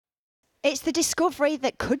It's the discovery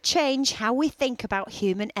that could change how we think about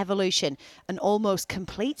human evolution. An almost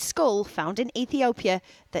complete skull found in Ethiopia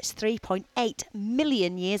that's 3.8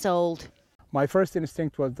 million years old. My first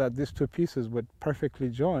instinct was that these two pieces would perfectly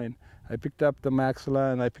join. I picked up the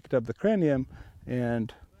maxilla and I picked up the cranium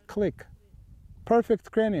and click.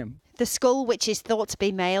 Perfect cranium. The skull, which is thought to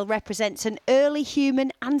be male, represents an early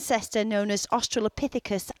human ancestor known as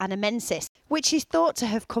Australopithecus anamensis, which is thought to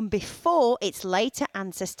have come before its later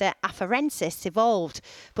ancestor Afarensis evolved.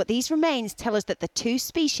 But these remains tell us that the two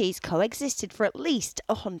species coexisted for at least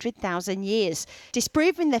 100,000 years,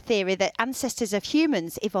 disproving the theory that ancestors of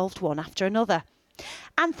humans evolved one after another.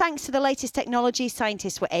 And thanks to the latest technology,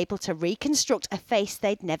 scientists were able to reconstruct a face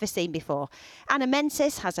they'd never seen before.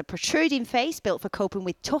 Anamensis has a protruding face built for coping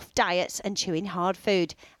with tough diets and chewing hard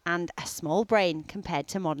food, and a small brain compared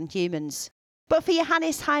to modern humans. But for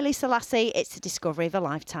Johannes Haile Selassie, it's the discovery of a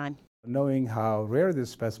lifetime. Knowing how rare these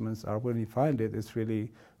specimens are when we find it is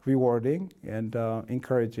really rewarding and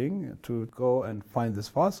encouraging to go and find these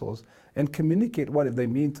fossils and communicate what they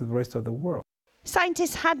mean to the rest of the world.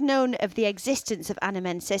 Scientists had known of the existence of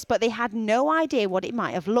Anamensis, but they had no idea what it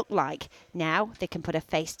might have looked like. Now they can put a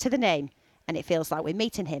face to the name, and it feels like we're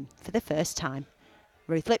meeting him for the first time.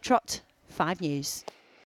 Ruth Liptrot, 5 News.